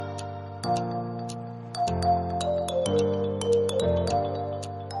Hey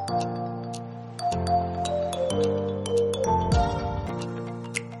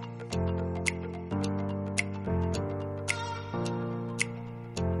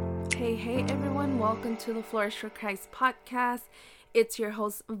everyone, welcome to the Flourish for Christ podcast. It's your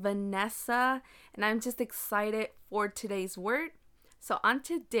host Vanessa, and I'm just excited for today's word. So on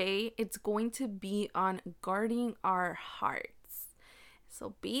today, it's going to be on guarding our hearts.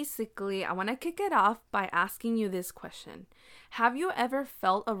 So basically, I want to kick it off by asking you this question. Have you ever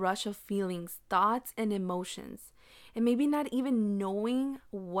felt a rush of feelings, thoughts, and emotions, and maybe not even knowing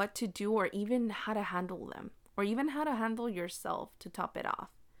what to do or even how to handle them, or even how to handle yourself to top it off?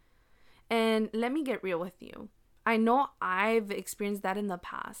 And let me get real with you. I know I've experienced that in the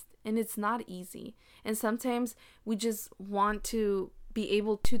past, and it's not easy. And sometimes we just want to be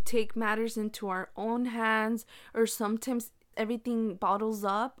able to take matters into our own hands, or sometimes everything bottles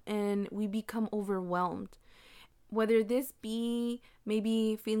up and we become overwhelmed. Whether this be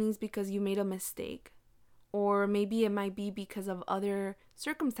maybe feelings because you made a mistake, or maybe it might be because of other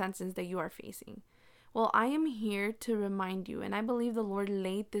circumstances that you are facing. Well, I am here to remind you, and I believe the Lord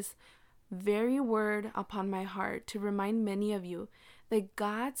laid this very word upon my heart to remind many of you that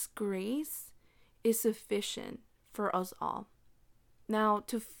God's grace is sufficient for us all. Now,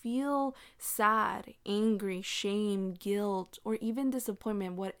 to feel sad, angry, shame, guilt, or even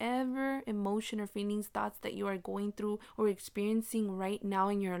disappointment, whatever emotion or feelings, thoughts that you are going through or experiencing right now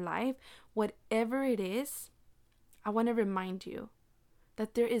in your life, whatever it is, I want to remind you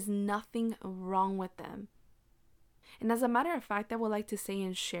that there is nothing wrong with them. And as a matter of fact, I would like to say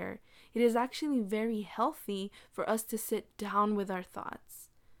and share, it is actually very healthy for us to sit down with our thoughts,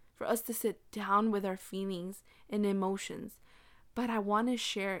 for us to sit down with our feelings and emotions. But I want to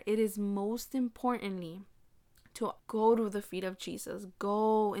share, it is most importantly to go to the feet of Jesus,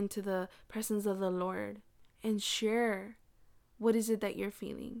 go into the presence of the Lord and share what is it that you're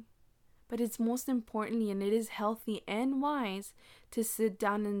feeling. But it's most importantly, and it is healthy and wise, to sit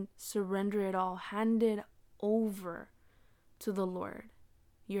down and surrender it all, hand it over to the Lord.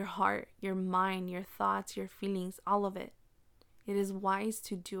 Your heart, your mind, your thoughts, your feelings, all of it. It is wise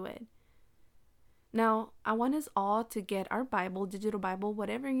to do it. Now, I want us all to get our Bible, digital Bible,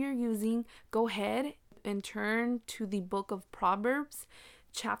 whatever you're using, go ahead and turn to the book of Proverbs,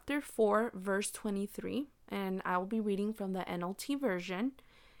 chapter 4, verse 23. And I will be reading from the NLT version.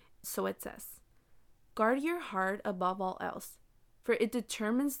 So it says, "Guard your heart above all else, for it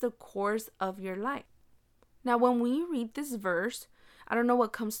determines the course of your life." Now, when we read this verse, I don't know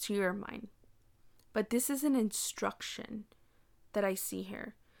what comes to your mind, but this is an instruction that I see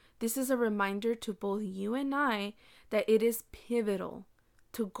here. This is a reminder to both you and I that it is pivotal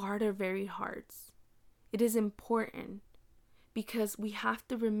to guard our very hearts. It is important because we have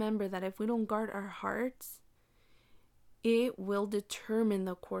to remember that if we don't guard our hearts, it will determine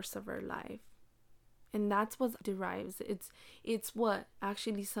the course of our life. And that's what derives. It's what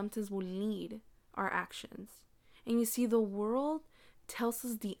actually sometimes will lead our actions. And you see, the world tells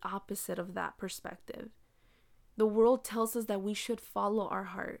us the opposite of that perspective. The world tells us that we should follow our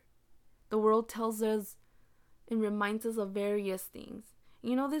heart. The world tells us and reminds us of various things.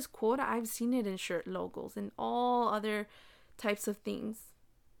 You know, this quote, I've seen it in shirt logos and all other types of things.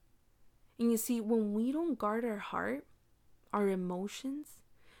 And you see, when we don't guard our heart, our emotions,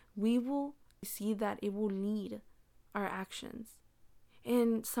 we will see that it will lead our actions.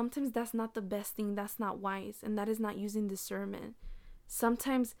 And sometimes that's not the best thing, that's not wise, and that is not using discernment.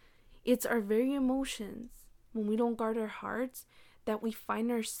 Sometimes it's our very emotions, when we don't guard our hearts, that we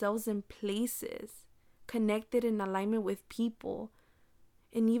find ourselves in places, connected in alignment with people,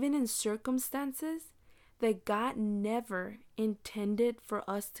 and even in circumstances that God never intended for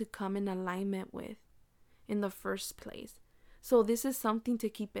us to come in alignment with in the first place. So this is something to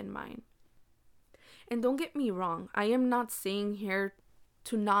keep in mind. And don't get me wrong, I am not saying here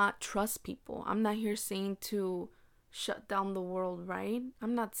to not trust people. I'm not here saying to shut down the world, right?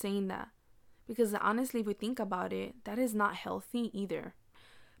 I'm not saying that. Because honestly, if we think about it, that is not healthy either.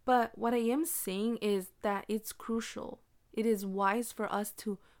 But what I am saying is that it's crucial. It is wise for us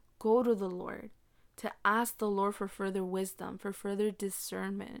to go to the Lord, to ask the Lord for further wisdom, for further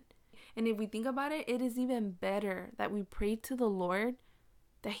discernment. And if we think about it, it is even better that we pray to the Lord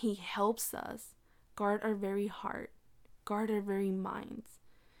that He helps us guard our very heart, guard our very minds,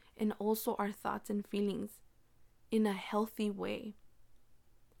 and also our thoughts and feelings in a healthy way.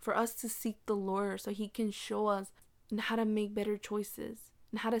 For us to seek the Lord so He can show us how to make better choices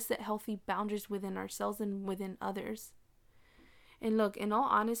and how to set healthy boundaries within ourselves and within others. And look, in all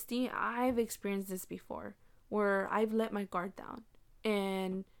honesty, I've experienced this before where I've let my guard down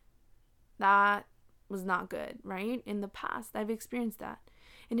and That was not good, right? In the past, I've experienced that.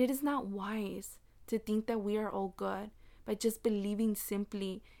 And it is not wise to think that we are all good by just believing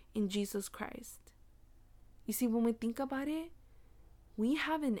simply in Jesus Christ. You see, when we think about it, we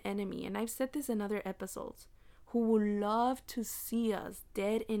have an enemy, and I've said this in other episodes, who will love to see us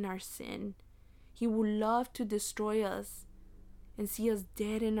dead in our sin. He will love to destroy us and see us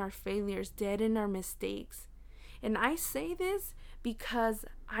dead in our failures, dead in our mistakes. And I say this because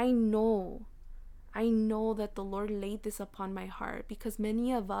I know that the Lord laid this upon my heart, because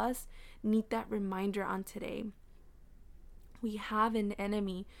many of us need that reminder on today. We have an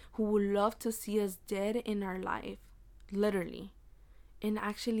enemy who would love to see us dead in our life, literally, and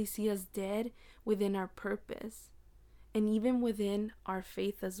actually see us dead within our purpose and even within our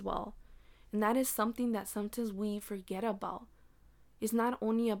faith as well. And that is something that sometimes we forget about. It's not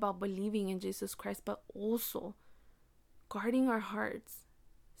only about believing in Jesus Christ, but also guarding our hearts,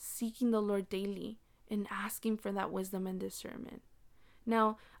 seeking the Lord daily, and asking for that wisdom and discernment.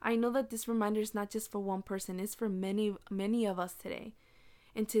 Now, I know that this reminder is not just for one person, it's for many of us today.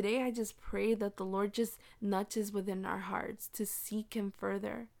 And today I just pray that the Lord just nudges within our hearts to seek Him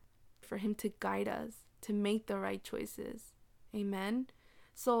further, for Him to guide us, to make the right choices. Amen?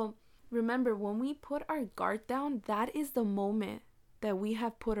 So remember, when we put our guard down, that is the moment that we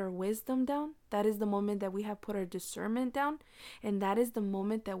have put our wisdom down. That is the moment that we have put our discernment down. And that is the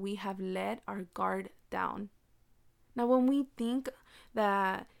moment that we have let our guard down. Now, when we think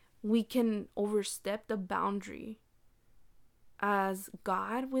that we can overstep the boundary as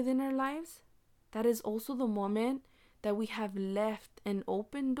God within our lives, that is also the moment that we have left an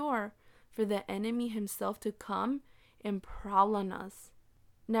open door for the enemy himself to come and prowl on us.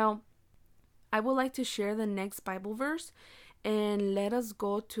 Now, I would like to share the next Bible verse, and let us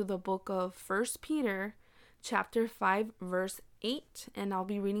go to the book of 1 Peter chapter 5 verse 8, and I'll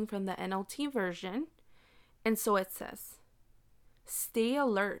be reading from the NLT version. And so it says, "Stay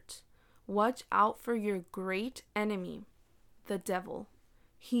alert. Watch out for your great enemy, the devil.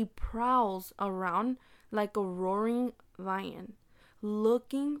 He prowls around like a roaring lion,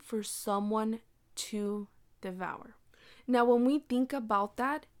 looking for someone to devour." Now, when we think about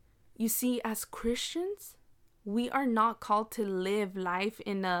that, you see, as Christians, we are not called to live life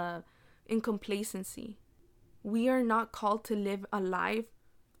in complacency. We are not called to live a life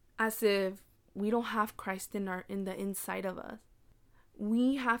as if we don't have Christ in the inside of us.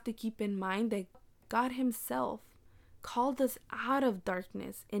 We have to keep in mind that God Himself called us out of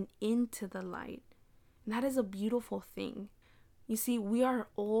darkness and into the light. And that is a beautiful thing. You see, we are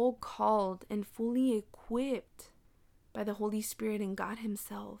all called and fully equipped by the Holy Spirit and God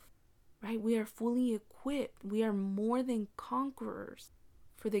Himself, right? We are fully equipped. We are more than conquerors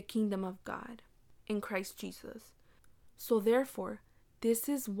for the kingdom of God in Christ Jesus. So therefore, this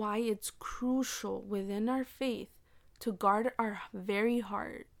is why it's crucial within our faith to guard our very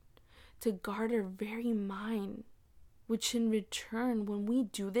heart, to guard our very mind, which in return, when we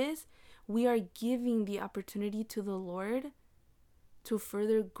do this, we are giving the opportunity to the Lord to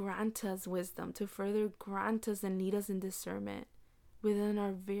further grant us wisdom, to further grant us and lead us in discernment within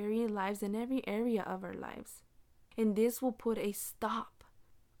our very lives and every area of our lives. And this will put a stop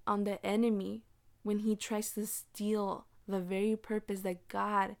on the enemy when he tries to steal the very purpose that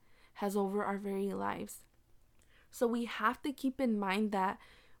God has over our very lives. So we have to keep in mind that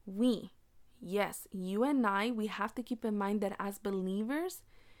yes, you and I, we have to keep in mind that as believers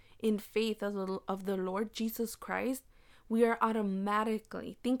in faith of the Lord Jesus Christ, we are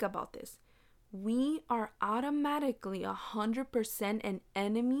automatically, think about this, we are automatically 100% an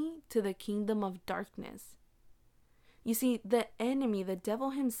enemy to the kingdom of darkness. You see, the enemy, the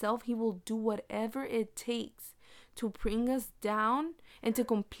devil himself, he will do whatever it takes to bring us down and to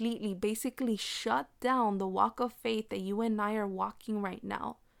completely, basically shut down the walk of faith that you and I are walking right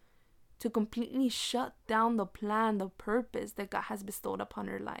now. To completely shut down the plan, the purpose that God has bestowed upon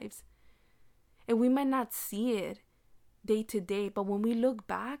our lives. And we might not see it day to day, but when we look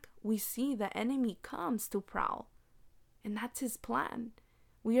back, we see the enemy comes to prowl. And that's his plan.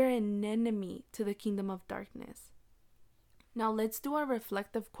 We are an enemy to the kingdom of darkness. Now let's do a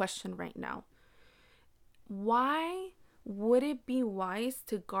reflective question right now. Why would it be wise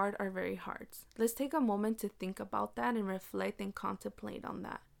to guard our very hearts? Let's take a moment to think about that and reflect and contemplate on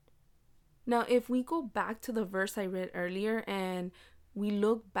that. Now, if we go back to the verse I read earlier and we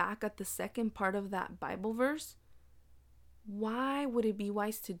look back at the second part of that Bible verse, why would it be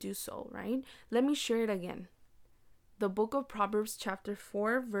wise to do so, right? Let me share it again. The book of Proverbs chapter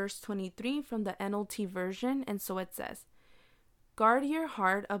 4 verse 23 from the NLT version, and so it says, "Guard your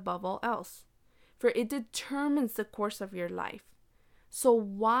heart above all else, for it determines the course of your life. So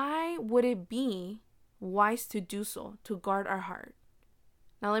why would it be wise to do so, to guard our heart?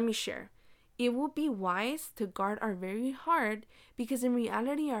 Now let me share. It would be wise to guard our very heart because in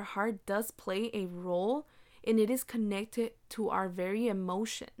reality our heart does play a role and it is connected to our very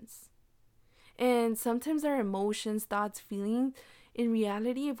emotions. And sometimes our emotions, thoughts, feelings, in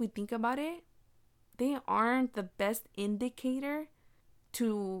reality, if we think about it, they aren't the best indicator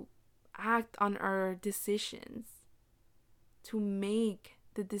to act on our decisions, to make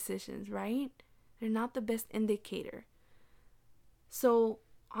the decisions, right? They're not the best indicator. So,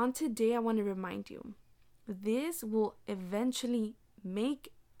 on today, I want to remind you this will eventually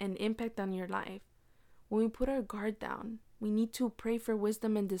make an impact on your life. When we put our guard down, we need to pray for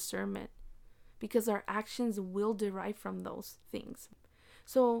wisdom and discernment because our actions will derive from those things.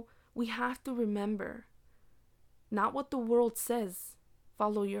 So, we have to remember not what the world says,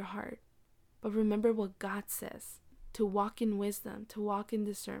 follow your heart, but remember what God says, to walk in wisdom, to walk in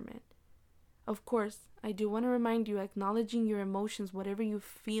discernment. Of course, I do want to remind you, acknowledging your emotions, whatever you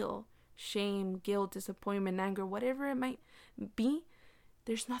feel, shame, guilt, disappointment, anger, whatever it might be,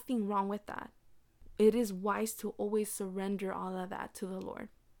 there's nothing wrong with that. It is wise to always surrender all of that to the Lord.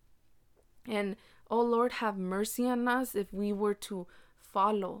 And, oh Lord, have mercy on us if we were to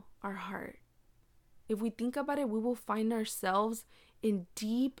follow our heart. If we think about it, we will find ourselves in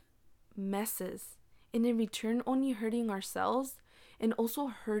deep messes and in return only hurting ourselves and also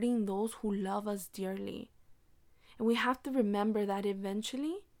hurting those who love us dearly. And we have to remember that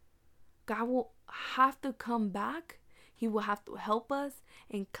eventually God will have to come back. He will have to help us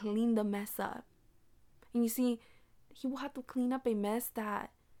and clean the mess up. And you see, He will have to clean up a mess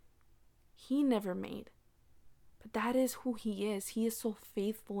that He never made. But that is who He is. He is so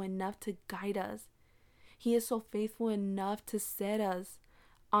faithful enough to guide us. He is so faithful enough to set us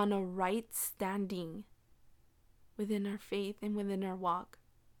on a right standing within our faith and within our walk.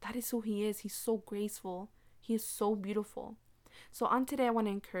 That is who He is. He's so graceful. He is so beautiful. So on today, I want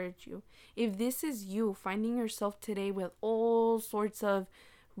to encourage you. If this is you finding yourself today with all sorts of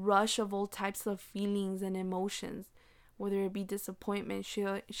rush of all types of feelings and emotions, whether it be disappointment,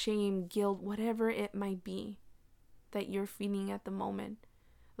 shame, guilt, whatever it might be that you're feeling at the moment.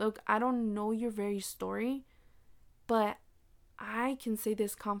 Look, I don't know your very story, but I can say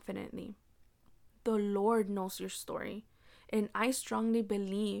this confidently. The Lord knows your story. And I strongly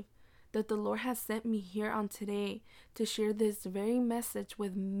believe that the Lord has sent me here on today to share this very message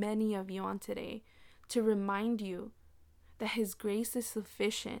with many of you on today, to remind you that His grace is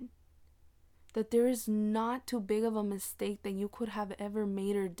sufficient, that there is not too big of a mistake that you could have ever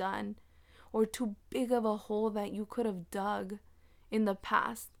made or done, or too big of a hole that you could have dug in the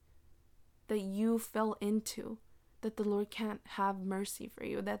past that you fell into, that the Lord can't have mercy for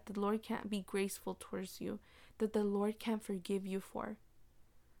you, that the Lord can't be graceful towards you, that the Lord can't forgive you for.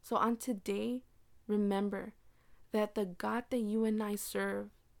 So on today, remember that the God that you and I serve,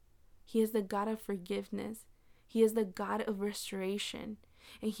 He is the God of forgiveness. He is the God of restoration,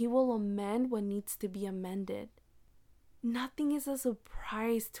 and He will amend what needs to be amended. Nothing is a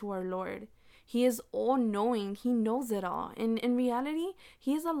surprise to our Lord. He is all-knowing. He knows it all. And in reality,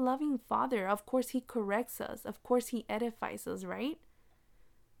 He is a loving Father. Of course, He corrects us. Of course, He edifies us, right?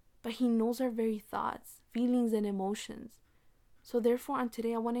 But He knows our very thoughts, feelings, and emotions. So therefore, on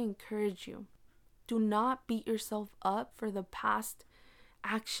today, I want to encourage you. Do not beat yourself up for the past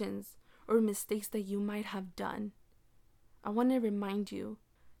actions or mistakes that you might have done. I want to remind you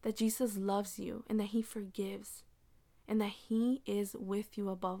that Jesus loves you and that He forgives and that He is with you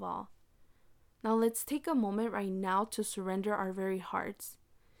above all. Now let's take a moment right now to surrender our very hearts.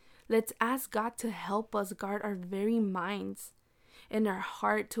 Let's ask God to help us guard our very minds and our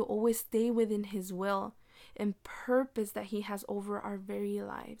heart to always stay within His will and purpose that He has over our very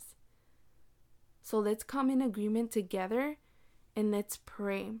lives. So let's come in agreement together and let's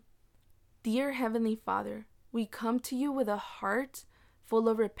pray. Dear Heavenly Father, we come to You with a heart full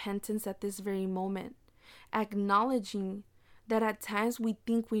of repentance at this very moment, acknowledging that at times we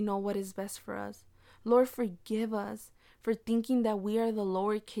think we know what is best for us. Lord, forgive us for thinking that we are the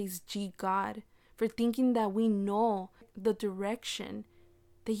lowercase g God, for thinking that we know the direction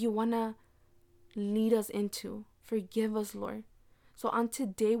that You want to lead us into. Forgive us, Lord. So on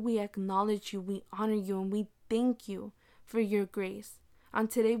today, we acknowledge You, we honor You, and we thank You for Your grace. On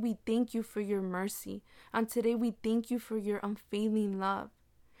today, we thank You for Your mercy. On today, we thank You for Your unfailing love.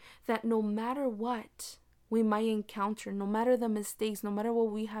 That no matter what we might encounter, no matter the mistakes, no matter what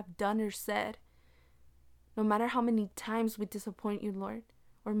we have done or said, no matter how many times we disappoint You, Lord,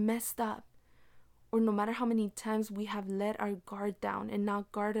 or messed up, or no matter how many times we have let our guard down and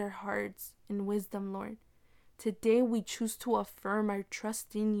not guard our hearts in wisdom, Lord, Today we choose to affirm our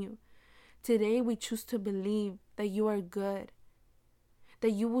trust in you. Today we choose to believe that you are good, that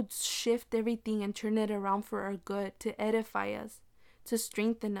you would shift everything and turn it around for our good, to edify us, to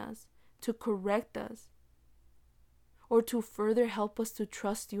strengthen us, to correct us, or to further help us to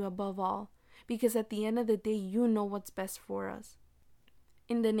trust you above all. Because at the end of the day, you know what's best for us.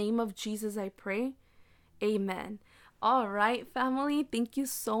 In the name of Jesus, I pray. Amen. All right, family. Thank you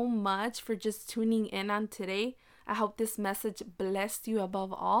so much for just tuning in on today. I hope this message blessed you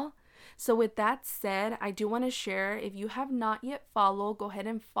above all. So with that said, I do want to share, if you have not yet followed, go ahead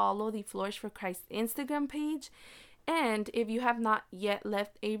and follow the Flourish for Christ Instagram page. And if you have not yet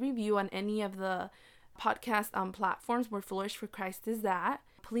left a review on any of the podcast platforms where Flourish for Christ is at,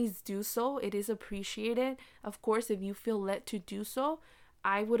 please do so. It is appreciated. Of course, if you feel led to do so,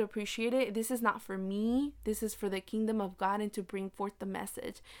 I would appreciate it. This is not for me. This is for the kingdom of God and to bring forth the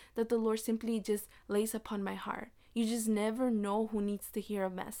message that the Lord simply just lays upon my heart. You just never know who needs to hear a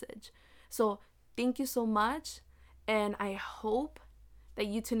message. So thank you so much. And I hope that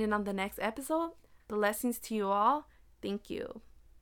you tune in on the next episode. Blessings to you all. Thank you.